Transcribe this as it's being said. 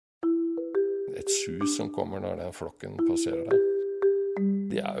et sus som kommer når den flokken passerer deg.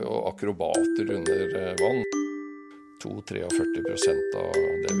 De jo akrobater under vann. 2-43% av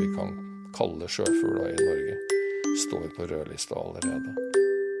det vi kan kalle sjøfugler i Norge står på rødlista allerede.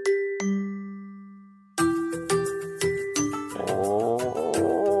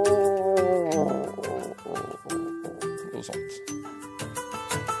 Noe sånt.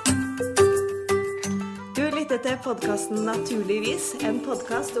 Du lytter til podcasten Naturligvis, en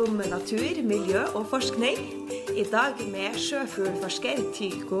podcast om natur, miljø og forskning. I dag med sjøfuglforsker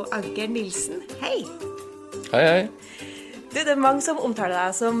Tycho Anker Nilsen. Hei! Hei, hei. Du, det mange som omtaler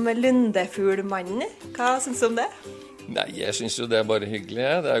deg som lundefuglmannen. Hva synes du om det? Nei, jeg synes jo det bare hyggelig.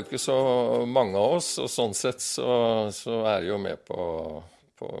 Det jo ikke så mange av oss, og sånn sett så jeg jo med på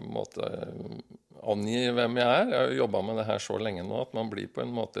en måte angi hvem jeg Jeg har jo jobbet med det her så lenge nå, at man blir på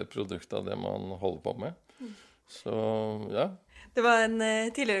en måte et produkt av det man holder på med. Så, ja. Det var en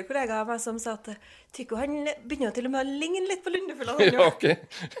tidligere kollega av meg som sa at Tycho, han begynner til og med å ligne litt på lundefuglene. Ja, ok.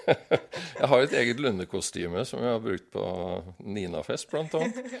 Jeg har et eget lundekostyme som jeg har brukt på Nina-fest blant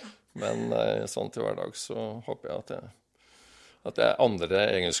annet. Men sånn til hver dag så håper jeg at det andre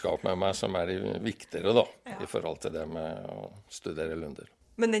egenskaper med meg som viktigere da, i forhold til det med å studere lunder.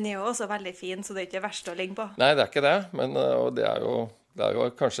 Men den jo også veldig fin, så det ikke verst å ligge på. Nei, det ikke det, men det jo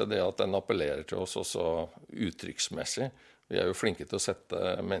kanskje det at den appellerer til oss også uttrykksmessig. Vi jo flinke til å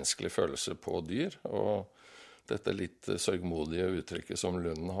sette menneskelige følelser på dyr, og dette litt sørgmodige uttrykket som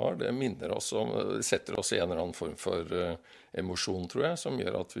lunden har, det minner oss om, det setter oss i en eller annen form for emosjon, tror jeg, som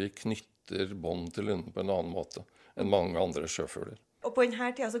gjør at vi knytter bånd til lunden på en annen måte enn mange andre sjøfugler. Og på denne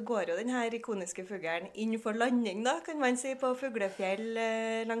tiden så går jo denne ikoniske fuglen inn for landing, da, kan man si, på Fuglefjell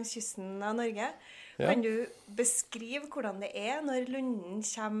langs kysten av Norge. Ja. Kan du beskrive hvordan det når lunden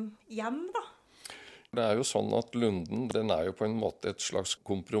kommer hjem, da? Det jo sånn at lunden, den jo på en måte et slags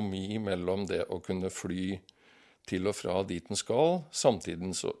kompromiss mellom det å kunne fly til og fra dit den skal,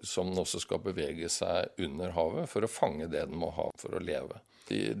 samtidig som den også skal bevege seg under havet for å fange det den må ha for å leve.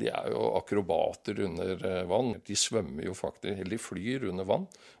 De jo akrobater under vann. De svømmer jo faktisk, eller de flyr under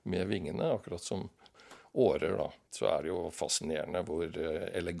vann med vingene, akkurat som årer da. Så det jo fascinerende hvor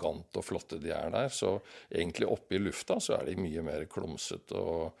elegant og flotte de der. Så egentlig oppe i lufta så de mye mer klumset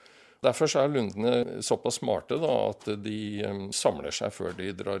og derfor så lundene såpass smarte da, at de samler seg før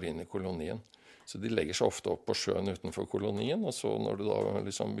de drar inn i kolonien. Så de legger seg ofte opp på sjøen utenfor kolonien, og så når du da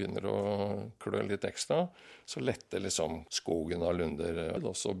liksom begynner å klø litt ekstra, så letter liksom skogen av lunder,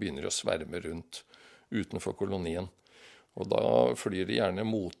 og så begynner de å sverme rundt utenfor kolonien. Og da flyr de gjerne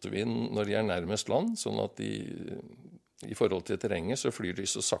motvind når de nærmest land, sånn at i forhold til terrenget så flyr de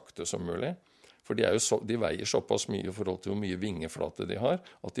så sakte som mulig. For de veier såpass mye i forhold til hvor mye vingeflate de har,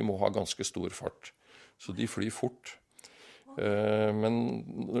 at de må ha ganske stor fart. Så de flyr fort. Men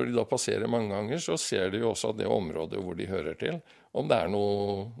når de da passerer mange ganger, så ser de jo også at det området hvor de hører til, om det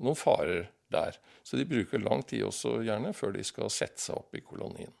noen farer der. Så de bruker lang tid også gjerne før de skal sette seg opp i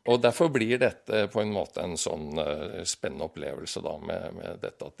kolonien. Og derfor blir dette på en måte en sånn spennende opplevelse da, med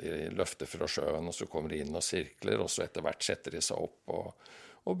dette at de løfter fra sjøen, og så kommer de inn og sirkler, og så etter hvert setter de seg opp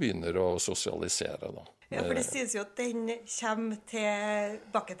og begynner å sosialisere da. Ja, for det sies jo at den kommer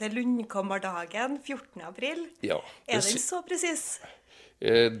tilbake til Lundkommerdagen 14. april. Ja. Den så presis?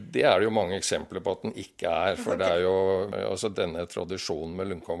 Det det jo mange eksempler på at den ikke for det jo, altså denne tradisjonen med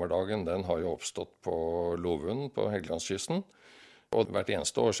Lundkommerdagen, den har jo oppstått på Lovund på Helgelandskysten. Og hvert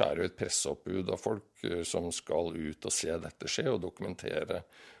eneste år så det jo et presseoppbud av folk som skal ut og se dette skje og dokumentere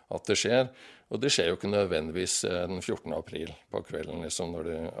at det skjer. Og det skjer jo ikke nødvendigvis den 14. april på kvelden, liksom når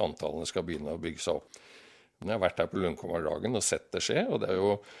antallene skal begynne å bygge seg opp. Men jeg har vært her på Lundkommerdagen og sett det skje, og det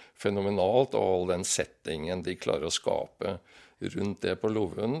jo fenomenalt, og all den settingen de klarer å skape rundt det på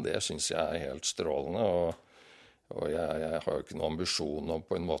Lovund, det synes jeg helt strålende, og jeg har jo ikke noen ambisjon om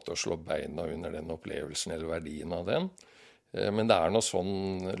på en måte å slå beina under den opplevelsen eller verdien av den. Men det noe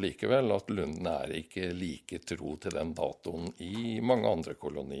sånn likevel at lunden ikke like tro til den datoen i mange andre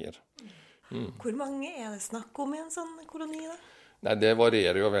kolonier. Hvor mange det snakk om i en sånn koloni da? Nei, det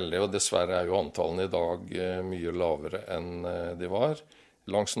varierer jo veldig, og dessverre jo antallene i dag mye lavere enn de var.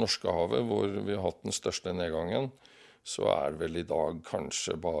 Langs Norskehavet, hvor vi har hatt den største nedgangen, så det vel i dag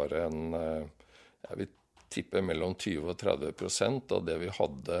kanskje bare jeg vil tippe mellom 20-30% av det vi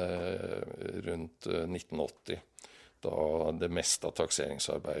hadde rundt 1980. Da det meste av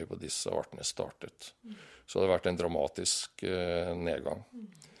takseringsarbeidet på disse artene startet. Så det har vært en dramatisk nedgang.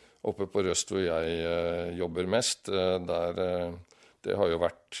 Oppe på Røst hvor jeg jobber mest, det har jo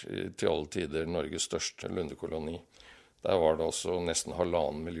vært til alle tider Norges største lundekoloni. Der var det også nesten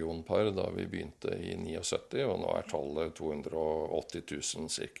 1,5 million par da vi begynte i 79, og nå er tallet 280 000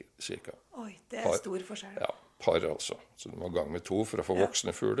 cirka. Oi, det er stor forskjell. Ja, par altså. Så du må gange med 2 for å få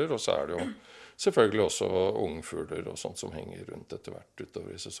voksne fugler, og så er det jo selvfølgelig også ungfugler og sånt som henger rundt etter hvert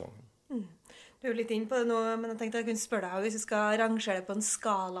utover i sesongen. Du er jo litt inn på det nå, men jeg tenkte jeg kunne spørre deg hvis vi skal rangere det på en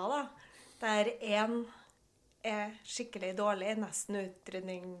skala da, der 1 er skikkelig dårlig, nesten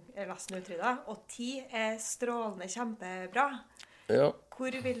utrydda, og 10 er strålende kjempebra. Ja.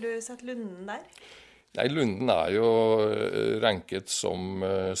 Hvor vil du sette lunden der? Nei, lunden er jo ranket som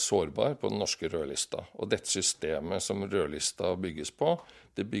sårbar på den norske rødlista. Og dette systemet som rødlista bygges på,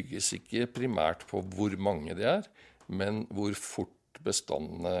 det bygges ikke primært på hvor mange det er, men hvor fort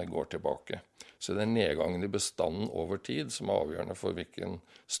bestandene går tilbake. Så det er nedgangen i bestanden over tid som er avgjørende for hvilken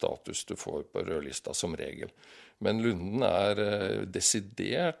status du får på rødlista som regel. Men lunden er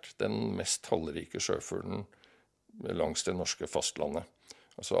desidert den mest tallrike sjøfuglen langs det norske fastlandet.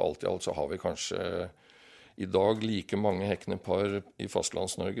 Altså alt i alt så har vi kanskje i dag like mange hekkende par i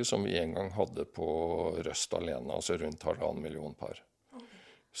fastlands-Norge som vi en gang hadde på Røst alene, altså rundt 1,5 million par.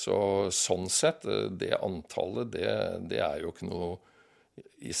 Så sånn sett, det antallet, det er jo ikke noe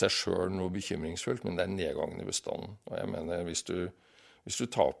i seg selv noe bekymringsfullt, men det er nedgangen i bestanden. Og jeg mener, hvis du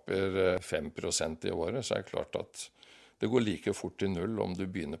taper 5% i året, så er det klart at det går like fort til null om du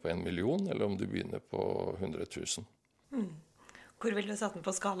begynner på 1 million, eller om du begynner på 100 000. Hvor vil du sette den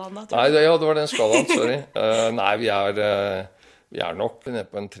på skalaen da? Nei, det var den skalaen, sorry. Nei, vi er nok nede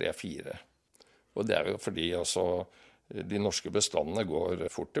på en 3-4. Og det er jo fordi altså, de norske bestandene går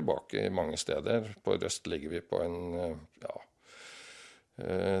fort tilbake i mange steder. På Røst ligger vi på en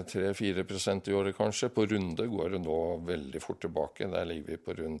 3-4% i året kanskje. På Runde går det nå veldig fort tilbake. Der ligger vi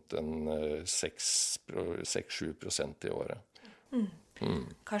på rundt en 6-7% i året.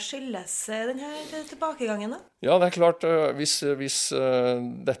 Hva skyldes denne tilbakegangen da? Ja, det er klart, hvis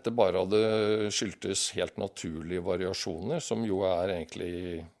dette bare hadde skyldtes helt naturlige variasjoner, som jo er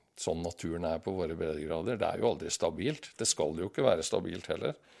egentlig sånn naturen er på våre breddegrader, det er jo aldri stabilt. Det skal jo ikke være stabilt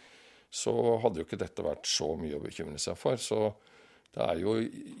heller. Så hadde jo ikke dette vært så mye å bekymre seg for. Så det er jo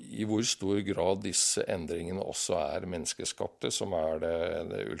i hvor stor grad disse endringene også er menneskeskapte, som er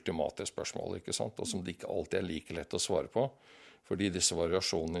det ultimate spørsmålet, ikke sant? Og som det ikke alltid er like lett å svare på. Fordi disse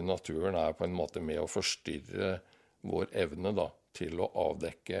variasjonene i naturen er på en måte med å forstyrre vår evne da, til å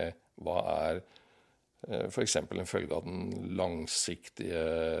avdekke hva er for eksempel en følge av den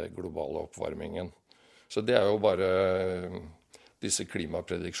langsiktige globale oppvarmingen. Så det er jo bare disse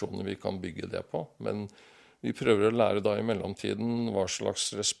klimaprediksjonene vi kan bygge det på. Men vi prøver å lære da i mellomtiden hva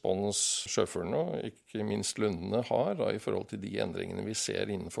slags respons sjøfuglene, ikke minst lundene, har da, i forhold til de endringene vi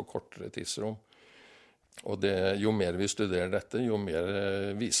ser innenfor kortere tidsrom. Og jo mer vi studerer dette, jo mer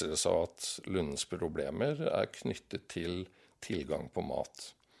viser det seg at lundens problemer er knyttet til tilgang på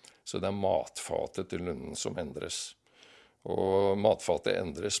mat. Så det er matfatet til lunden som endres. Og matfatet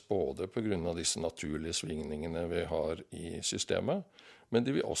endres både på grunn av disse naturlige svingningene vi har i systemet, men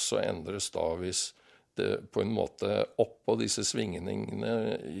det vil også endres da hvis det på en måte oppå disse svingningene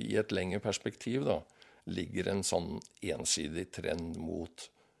i et lengre perspektiv da, ligger en sånn ensidig trend mot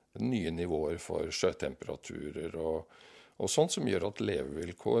nye nivåer for sjøtemperaturer og sånt som gjør at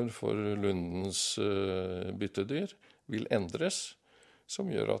levevilkår for lundens byttedyr vil endres,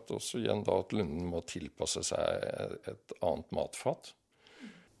 som gjør at også igjen da at lunden må tilpasse seg et annet matfat.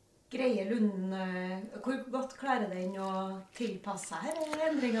 Greier lunden, hvor godt klarer den å tilpasse seg her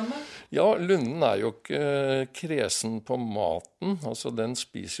endringene? Ja, lunden er jo ikke kresen på maten. Altså den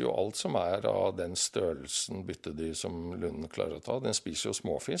spiser jo alt som er av den størrelsen byttedyr som lunden klarer å ta. Den spiser jo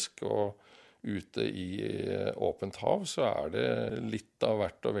småfisk, og ute i åpent hav så er det litt av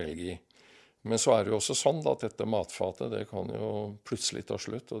hvert å velge i. Men så er det jo også sånn at dette matfatet det kan jo plutselig ta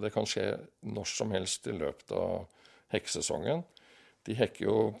slutt, og det kan skje når som helst i løpet av hekkesesongen. De hekker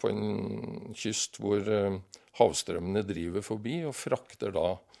jo på en kyst hvor havstrømmene driver forbi og frakter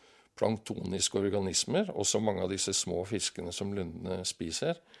da planktoniske organismer, også mange av disse små fiskene som lundene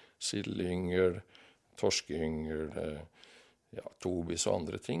spiser, sildyngel, torskeyngel, tobis og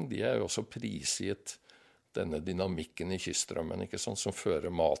andre ting, de er jo også prisgitt denne dynamikken i kyststrømmen, ikke sant, som fører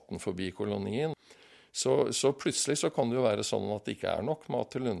maten forbi kolonien. Så plutselig så kan det jo være sånn at det ikke er nok mat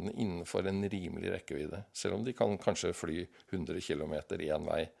til lundene innenfor en rimelig rekkevidde, selv om de kan kanskje fly 100 kilometer i en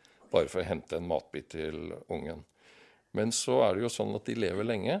vei, bare for å hente en matbit til ungen. Men så er det jo sånn at de lever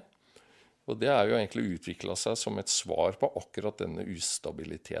lenge, og det er jo egentlig utviklet seg som et svar på akkurat denne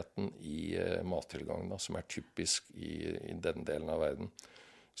ustabiliteten i mattilgangen, da, som er typisk i denne delen av verden.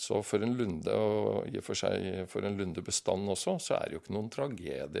 Så for en lunde, og i og for seg for en lundebestand også, så er det jo ikke noen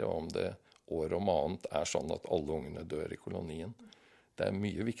tragedie om det år om annet sånn at alle ungene dør i kolonien. Det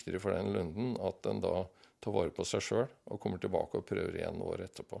mye viktigere for den lunden at den da tar vare på seg selv og kommer tilbake og prøver igjen år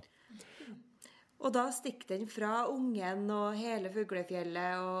etterpå. Og da stikker den fra ungen og hele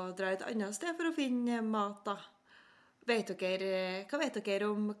fuglefjellet og drar et annet sted for å finne mat da. Hva vet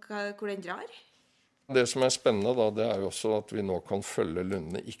dere om hvor den drar? Det som spennende da, det jo også at vi nå kan følge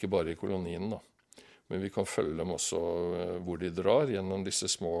lundene, ikke bare i kolonien da. Men vi kan følge dem også hvor de drar gjennom disse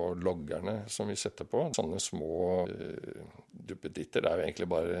små loggerne som vi setter på. Sånne små duppeditter, det jo egentlig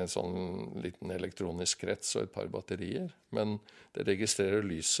bare en sånn liten elektronisk krets og et par batterier. Men det registrerer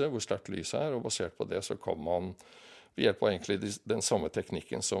lyset, hvor sterkt lyset og basert på det så kan man ved hjelp av egentlig den samme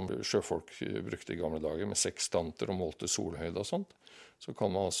teknikken som sjøfolk brukte i gamle dager, med sekstanter og målte solhøyde og sånt, så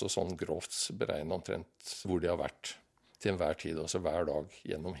kan man altså sånn grovt beregne omtrent hvor de har vært til enhver tid, altså hver dag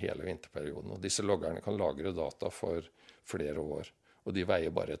gjennom hele vinterperioden. Og disse loggerne kan lagre data for flere år. Og de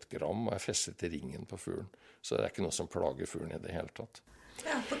veier bare 1 gram og festet til ringen på fuglen. Så det ikke noe som plager fuglen i det hele tatt.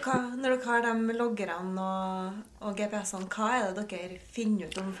 Ja, når dere har de loggerne og GPS-ene, hva det dere finner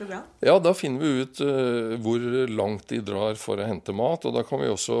ut om fuglene? Ja, da finner vi ut hvor langt de drar for å hente mat, og da kan vi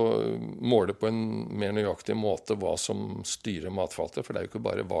også måle på en mer nøyaktig måte hva som styrer matfatet, for det jo ikke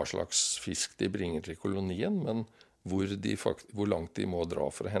bare hva slags fisk de bringer til kolonien, men hvor langt de må dra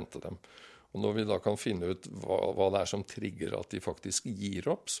for å hente dem. Og når vi da kan finne ut hva det som trigger at de faktisk gir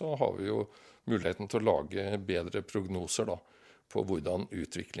opp, så har vi jo muligheten til å lage bedre prognoser da, på hvordan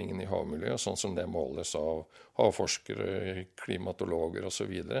utviklingen i havmiljøet, sånn som det måles av havforskere, klimatologer og så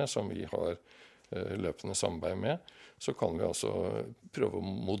videre, som vi har løpende samarbeid med, så kan vi altså prøve å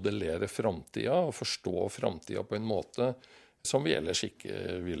modellere fremtiden og forstå fremtiden på en måte som vi ellers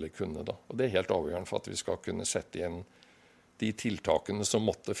ikke ville kunne da. Og det helt avgjørende for at vi skal kunne sette igjen de tiltakene som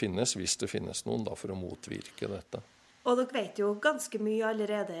måtte finnes, hvis det finnes noen da, for å motvirke dette. Og dere vet jo ganske mye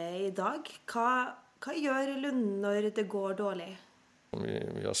allerede i dag. Hva gjør lunden når det går dårlig?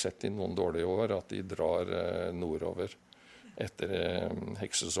 Vi har sett i noen dårlige år at de drar nordover etter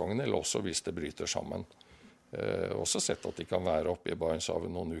heksesesongen, eller også hvis det bryter sammen. Også sett at de kan være oppe i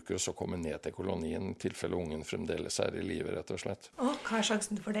Barentshavet noen uker og så komme ned til kolonien i tilfelle ungen fremdeles i livet, rett og slett. Og hva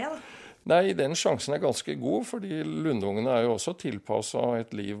sjansen for det da? Nei, den sjansen ganske god, fordi lundungene jo også tilpasset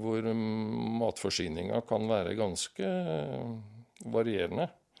et liv hvor matforsyningen kan være ganske varierende.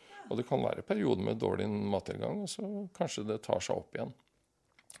 Og det kan være perioder med dårlig mattilgang, og så kanskje det tar seg opp igjen.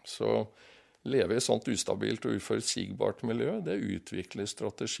 Så leve i et sånt ustabilt og uforutsigbart miljø, det utvikler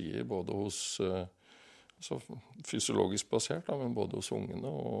strategier både hos så fysiologisk basert, da, men både hos ungene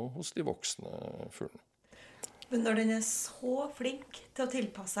og hos de voksne fuglene. Men når den så flink til å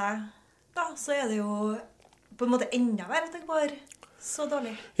tilpasse seg, da, så det jo på en måte enda verre at det går så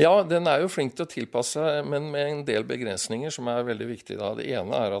dårlig. Ja, den jo flink til å tilpasse seg, men med en del begrensninger som veldig viktige. Da. Det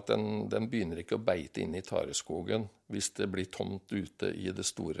ene at den begynner ikke å beite inn i tareskogen hvis det blir tomt ute i det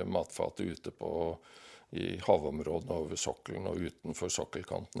store matfatet ute i havområdene over sokkelen og utenfor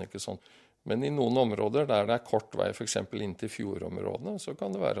sokkelkanten, ikke sant? Men i noen områder der det kort vei, for eksempel inn til fjordområdene, så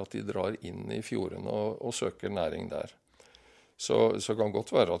kan det være at de drar inn i fjordene og søker næring der. Så kan det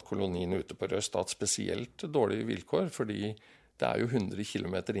godt være at kolonien ute på Røst har hatt spesielt dårlige vilkår, fordi det jo 100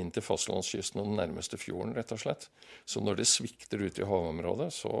 kilometer inn til fastlandskysten og den nærmeste fjorden, rett og slett. Så når det svikter ute i havområdet,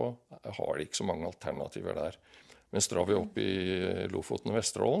 så har de ikke så mange alternativer der. Mens drar vi opp i Lofoten og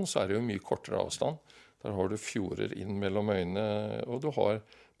Vesterålen, så det jo mye kortere avstand. Der har du fjorder inn mellom øyene, og du har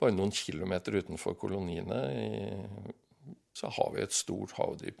bare noen kilometer utenfor koloniene, så har vi et stort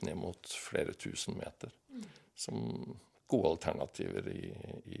havdyp ned mot flere tusen meter, som gode alternativer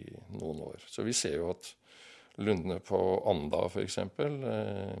i noen år. Så vi ser jo at lundene på Anda, for eksempel,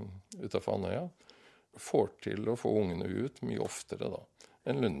 utenfor Andøya, får til å få ungene ut mye oftere da,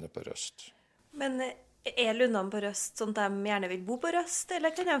 enn lundene på Røst. Men lundene på Røst sånn at de gjerne vil bo på Røst,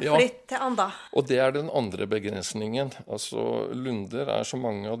 eller kan de flytte til Anda? Og det den andre begrensningen. Altså, lunder så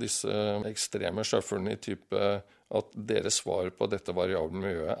mange av disse ekstreme sjøfuglene i type at deres svar på dette variable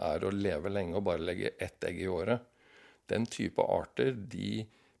miljøet å leve lenge og bare legge ett egg i året. Den type arter, de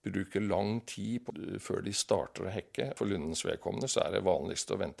bruker lang tid før de starter å hekke. For lundens vedkommende så det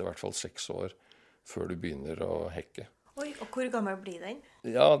vanligst å vente i hvert fall 6 år før du begynner å hekke. Oi, og hvor gammel blir den?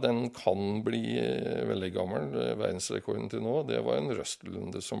 Ja, den kan bli veldig gammel. Verdensrekorden til nå, det var en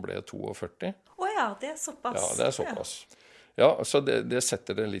røstlunde som ble 42. Ja, det såpass. Ja, det såpass. Ja, så det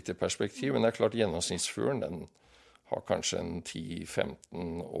setter det litt i perspektiv. Men det klart gjennomsnittsfuglen, den har kanskje en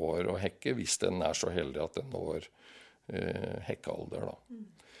 10-15 år å hekke, hvis den så heldig at den når hekkealder da.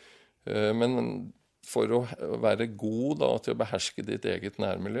 Men for å være god da, til å beherske ditt eget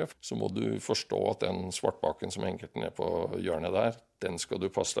nærmiljø, så må du forstå at den svartbaken som henger ned på hjørnet der, den skal du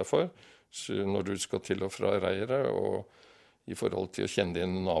passe deg for. Så når du skal til og fra reiret, og i forhold til å kjenne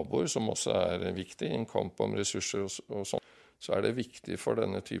dine naboer, som også er viktig i en kamp om ressurser og sånn, så er det viktig for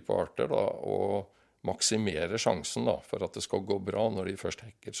denne type arter da, å maksimere sjansen da, for at det skal gå bra når de først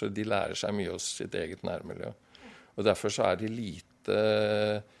hekker. Så de lærer seg mye av sitt eget nærmiljø. Og derfor så er de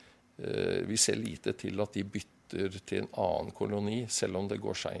vi ser lite til at de bytter til en annen koloni, selv om det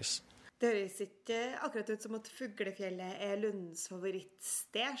går skeis. Det høres ikke akkurat ut som at Fuglefjellet er Lundens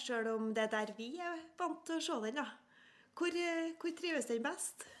favorittsted, selv om det er der vi er vant til å se den da. Hvor trives den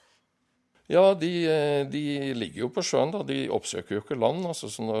best? Ja, de ligger jo på sjøen da, de oppsøker jo ikke land. Altså,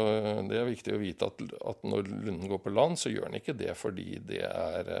 så det er viktig å vite at når lunden går på land, så gjør den ikke det fordi det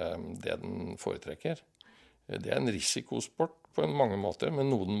er det den foretrekker. Det er en risikosport på mange måter, men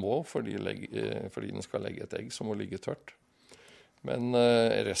noen må fordi den skal legge et egg som må ligge tørt. Men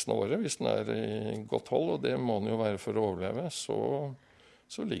resten av året, hvis den er i godt hold, og det må den jo være for å overleve,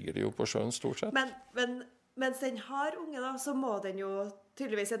 så ligger de jo på sjøen stort sett. Men mens den har unge da, så må den jo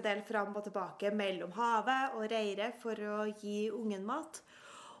tydeligvis en del fram og tilbake mellom havet og reiret for å gi ungen mat.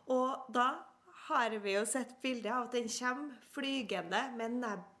 Og da har vi jo sett bilder av at den kommer flygende med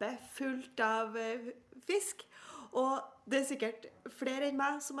nebbet fullt av fisk. Og det er sikkert flere enn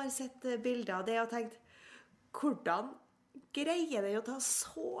meg som har sett bilder av det og tenkt, hvordan greier den å ta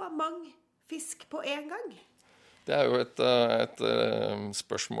så mange fisk på en gang? Det er jo et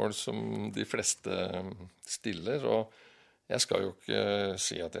spørsmål som de fleste stiller, og jeg skal jo ikke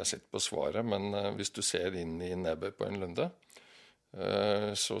si at jeg sitter på svaret, men hvis du ser inn i nebbet på en lunde,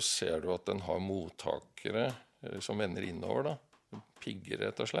 så ser du at den har mottakere som vender innover, da. Pigger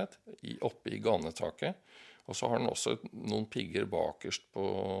rett og slett, oppe i ganetaket. Og så har den også noen pigger bakerst på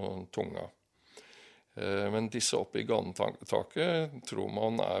tunga. Men disse oppe i ganetaket tror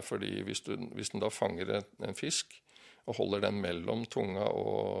man er fordi hvis den da fanger en fisk og holder den mellom tunga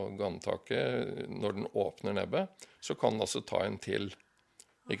og ganetaket når den åpner nebbet, så kan den altså ta en til.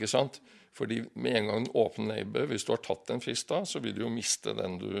 Ikke sant? Fordi med en gang den åpner nebbet, hvis du har tatt en fisk da, så vil du jo miste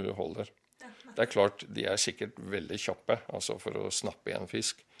den du holder. Det er klart, de er sikkert veldig kjappe, altså for å snappe i en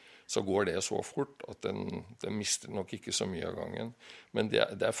fisk. Så går det så fort at den mister nok ikke så mye av gangen. Men det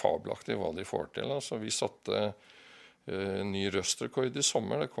er fabelaktig hva de får til. Altså, vi satte ny røstrekord i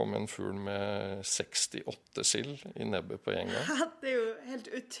sommer. Det kom en fugl med 68 sild i nebbet på en gang. Det er jo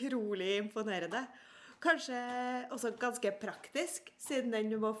helt utrolig imponerende. Kanskje også ganske praktisk, siden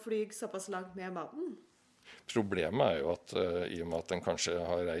den må flyge såpass langt med maten. Problemet er jo at i og med at den kanskje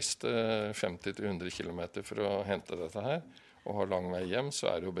har reist 50-100 kilometer for å hente dette her, og har lang vei hjem,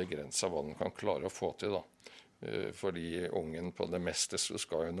 så er det jo begrenset hva den kan klare å få til da. Fordi ungen på det meste, så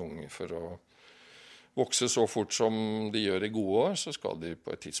skal en unge for å vokse så fort som de gjør i gode år, så skal de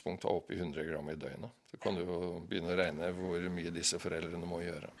på et tidspunkt ha opp i 100 gram i døgnet. Så kan du jo begynne å regne hvor mye disse foreldrene må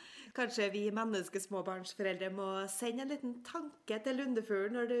gjøre. Kanskje vi menneskesmåbarnsforeldre må sende en liten tanke til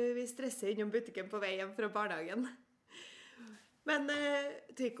lundefuglen når vi stresser innom butikken på vei hjem fra barnehagen. Men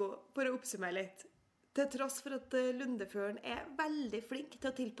Tycho, for å oppsummere litt, til tross for at lundefuglen er veldig flink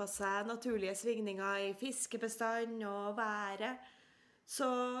til å tilpasse seg naturlige svingninger i fiskebestand og været, så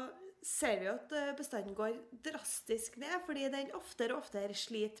ser vi at bestanden går drastisk ned, fordi den oftere og oftere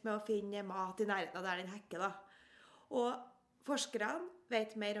sliter med å finne mat i nærheten av der den hekker. Da. Og forskerne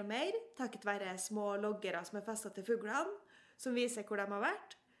vet mer og mer, takket være små loggere som er festet til fuglene, som viser hvor de har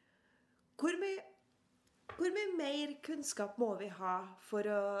vært. Hvor mye mer kunnskap må vi ha for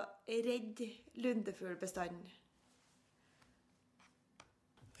å redde lundefuglbestanden?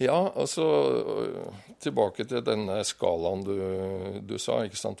 Ja, altså tilbake til denne skalaen du sa,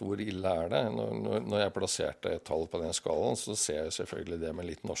 ikke sant, hvor ille er det? Når jeg plasserte et tall på den skalaen, så ser jeg selvfølgelig det med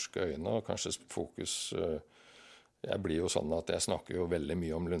litt norske øyne, og kanskje fokus. Jeg blir jo sånn at jeg snakker jo veldig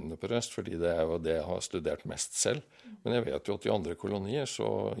mye om lundene på Røst, fordi det er jo det jeg har studert mest selv. Men jeg vet jo at i andre kolonier så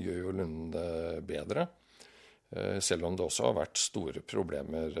gjør jo lundene det bedre. Selv om det også har vært store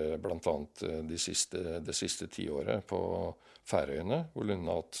problemer, blant annet det siste 10 året på Færøyene, hvor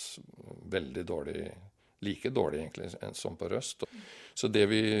lundene har hatt veldig dårlig, like dårlig egentlig som på Røst. Så det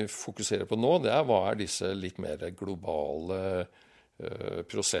vi fokuserer på nå, det er hva er disse litt mer globale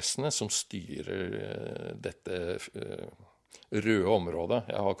prosessene som styrer dette røde området.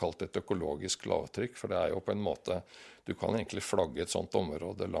 Jeg har kalt det et økologisk lavtrykk, for det er jo på en måte, du kan egentlig flagge et sånt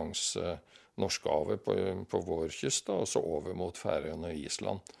område langs Norskehavet på vår kyst, og så over mot Færøyene og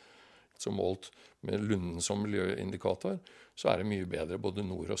Island. Så målt med lunden som miljøindikator, så er det mye bedre både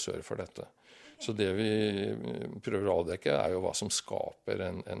nord og sør for dette. Så det vi prøver å avdekke er jo hva som skaper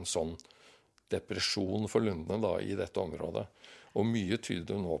en sånn depresjon for lundene da, i dette området. Og mye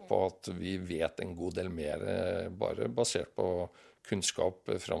tyder nå på at vi vet en god del mer, bare basert på kunnskap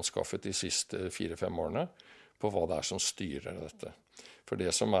framskaffet de siste 4-5 årene, på hva det som styrer dette. For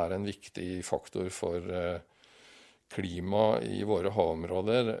det som en viktig faktor for klima i våre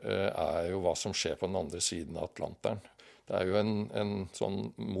havområder, jo hva som skjer på den andre siden av Atlanteren. Det jo en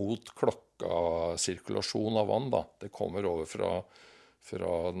sånn mot klokka-sirkulasjon av vann, da. Det kommer over fra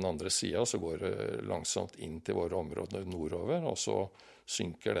den andre siden, så går det langsomt inn til våre områder nordover, og så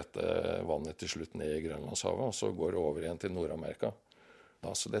synker dette vannet til slutt ned i Grønlandshavet, og så går det over igjen til Nord-Amerika.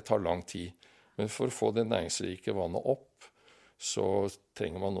 Så det tar lang tid. Men for å få det næringsrike vannet opp, så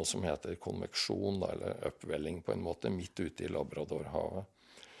trenger man noe som heter konveksjon, eller oppvelling på en måte, midt ute i Labradorhavet.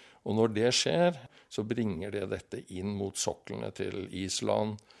 Og når det skjer, så bringer det dette inn mot soklene til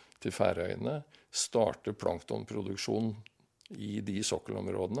Island, til Færøyene, starter planktonproduksjon i de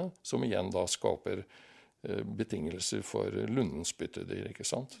sokkelområdene, som igjen da skaper betingelser for lundens byttedyr, ikke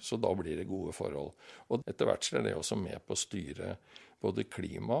sant? Så da blir det gode forhold. Og etter hvert er det også med på å styre både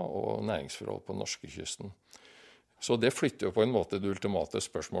klima og næringsforhold på norskekysten. Så det flytter jo på en måte det ultimate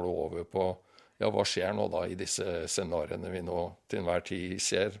spørsmålet over på, ja, hva skjer nå da i disse scenariene vi nå til enhver tid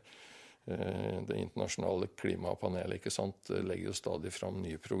ser? Det internasjonale klimapanelet, ikke sant, legger jo stadig fram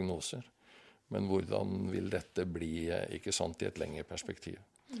nye prognoser. Men hvordan vil dette bli, ikke sant, i et lengre perspektiv?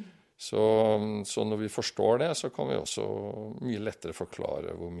 Så når vi forstår det, så kan vi også mye lettere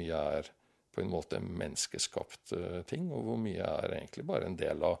forklare hvor mye på en måte menneskeskapt ting, og hvor mye egentlig bare en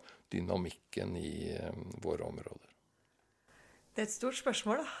del av dynamikken i våre områder. Det et stort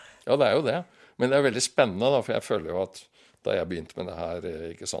spørsmål, da. Ja, det jo det. Men det veldig spennende, da, for jeg føler jo at da jeg begynte med det her,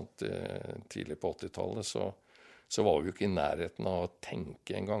 ikke sant, tidlig på 80-tallet, så var vi jo ikke i nærheten av å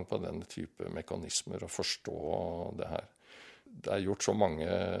tenke en gang på denne type mekanismer og forstå det her. Det gjort så mange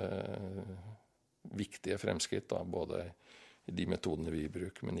viktige fremskritt, da, både i de metodene vi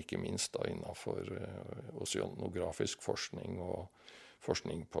bruker, men ikke minst da innenfor oseanografisk forskning og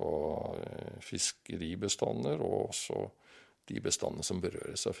forskning på fiskeribestander, og også de bestandene som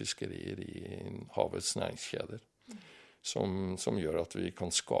berøres av fiskerier i havets næringskjeder, som gjør at vi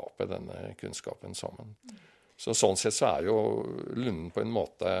kan skape denne kunnskapen sammen. Så sånn sett så jo lunden på en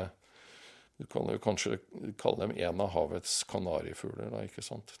måte, du kan jo kanskje kalle dem en av havets kanarifugler, da, ikke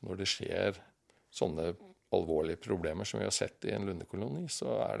sant? Når det skjer sånne alvorlige problemer som vi har sett i en lundekoloni,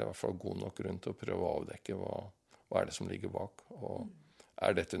 så det i hvert fall god nok grunn til å prøve å avdekke hva det som ligger bak, og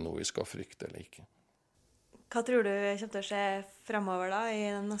dette noe vi skal frykte eller ikke. Hva tror du kommer til å skje fremover da,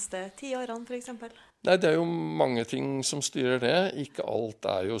 i de neste 10 årene for eksempel? Nei, det jo mange ting som styrer det. Ikke alt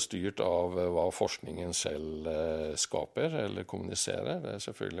jo styrt av hva forskningen selv skaper eller kommuniserer. Det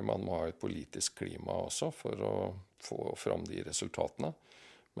selvfølgelig, man må ha et politisk klima også for å få fram de resultatene.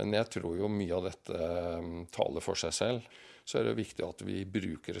 Men jeg tror jo mye av dette taler for seg selv. Så det viktig at vi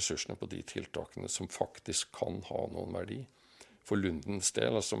bruker ressursene på de tiltakene som faktisk kan ha noen verdi. For lundens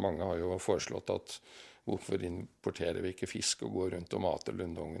del, altså mange har jo foreslått at hvorfor importerer vi ikke fisk og går rundt og mater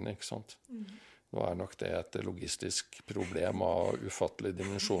lundungene, ikke sant? Nå nok det et logistisk problem av ufattelige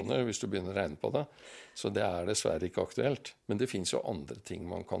dimensjoner, hvis du begynner å regne på det. Så det dessverre ikke aktuelt. Men det finnes jo andre ting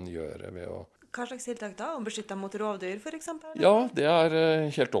man kan gjøre ved å... Hva slags tiltak da? Å beskytte mot rovdyr, for eksempel? Ja, det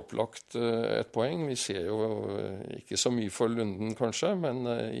helt opplagt et poeng. Vi ser jo ikke så mye for lunden, kanskje, men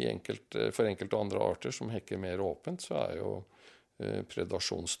for enkelte andre arter som hekker mer åpent, så jo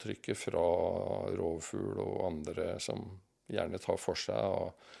predasjonstrykket fra rovfugl og andre som gjerne tar for seg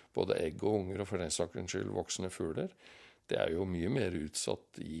av både egg og unger, og for den saks skyld voksne fugler. Det jo mye mer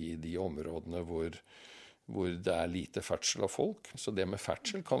utsatt i de områdene hvor det lite ferdsel av folk. Så det med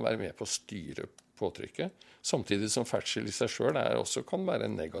ferdsel kan være med på å styre påtrykket. Samtidig som ferdsel i seg selv også kan være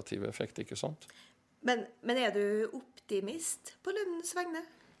en negativ effekt, ikke sant? Men du optimist på lundens vegne?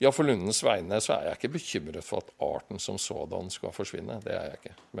 Ja, for lundens vegne så jeg ikke bekymret for at arten som sådan skal forsvinne. Det jeg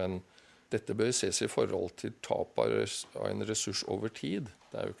ikke. Men dette bør ses i forhold til tap av en ressurs over tid.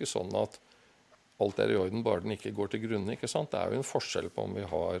 Det jo ikke sånn at alt i orden bare den ikke går til grunne, ikke sant? Det jo en forskjell på om vi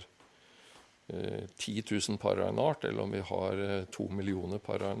har 10 000 par av en art, eller om vi har 2 millioner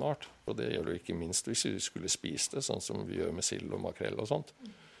par av en art. Og det gjelder jo ikke minst hvis vi skulle spise det, sånn som vi gjør med sild og makrell og sånt.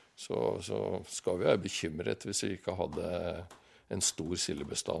 Så skal vi være bekymret hvis vi ikke hadde en stor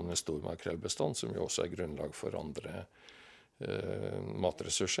sildebestand, en stor makrellbestand, som jo også grunnlag for andre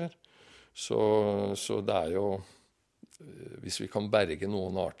matressurser. Så det jo, hvis vi kan berge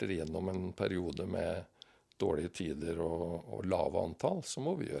noen arter gjennom en periode med dårlige tider og lave antall, så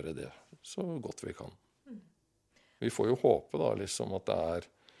må vi gjøre det så godt vi kan. Vi får jo håpe da liksom at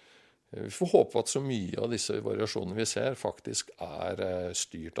det Vi får håpe at så mye av disse variasjonene vi ser faktisk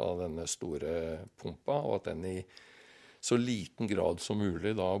styrt av denne store pumpa, og at den i så liten grad som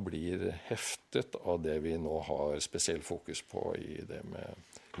mulig da blir heftet av det vi nå har spesiell fokus på i det med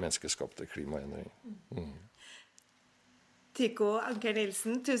menneskeskapte klimaendring. Tycho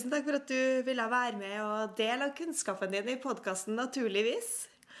Anker-Nielsen, tusen takk for at du ville være med og dele av kunnskapen din i podcasten Naturligvis.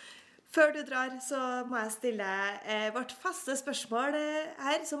 Før du drar, så må jeg stille vårt faste spørsmål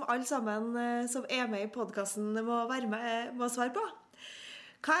her, som alle sammen som med i podcasten må svare på.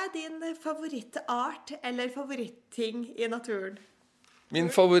 Hva din favorittart eller favoritting i naturen? Min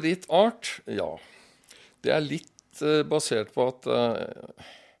favorittart? Ja. Det litt basert på at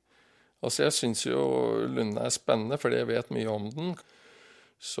jeg synes jo lunden spennende, fordi jeg vet mye om den.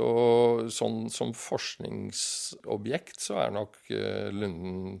 Så sånn som forskningsobjekt så nok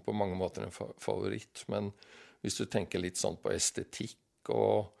lunden på mange måter en favoritt. Men hvis du tenker litt sånn på estetikk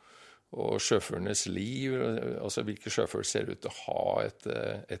og sjøfuglenes liv, altså hvilke sjøfugler ser ut til å ha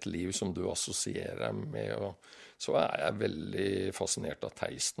et liv som du assosierer med, så jeg veldig fascinert av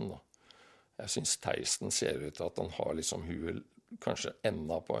teisten. Da. Jeg synes teisten ser ut til at han har liksom huet kanskje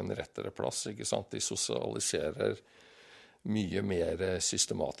enda på en rettere plass, ikke sant? De sosialiserer mye mer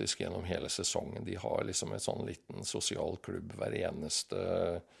systematisk gjennom hele sesongen. De har liksom en sånn liten sosial klubb hvert eneste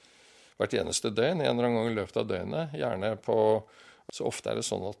døgn, en eller annen gang i løpet av døgnet. Gjerne så ofte det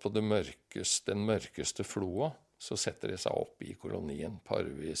sånn at på den mørkeste floa, så setter de seg opp i kolonien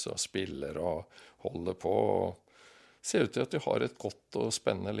parvis og spiller og holder på. Og ser ut til at de har et godt og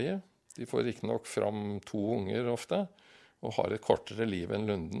spennende liv. De får ikke nok fram 2 unger ofte, og har et kortere liv enn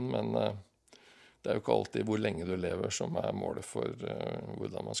lunden, men det jo ikke alltid hvor lenge du lever som målet for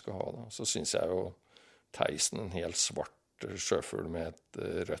hvordan man skal ha det. Så synes jeg jo teisen en helt svart sjøfugl med et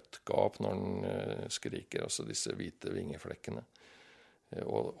rødt gap når den skriker, altså disse hvite vingeflekkene.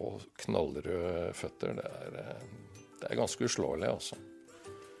 Og knallrøde føtter, det ganske uslåelig, altså.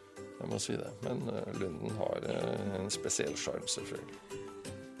 Jeg må si det. Men lunden har en spesiell charm, selvfølgelig.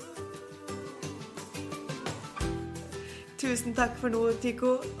 Tusen takk for nå,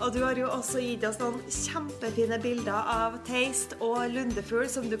 Tycho. Og du har jo også gitt oss noen kjempefine bilder av teist og lundefugl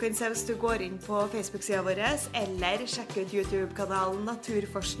som du kan se hvis du går inn på Facebook-siden vår, eller sjekke ut YouTube-kanalen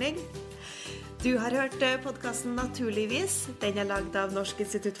Naturforskning. Du har hørt podcasten Naturligvis. Den laget av Norsk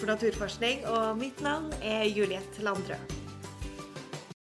institutt for naturforskning, og mitt navn Juliette Landrød.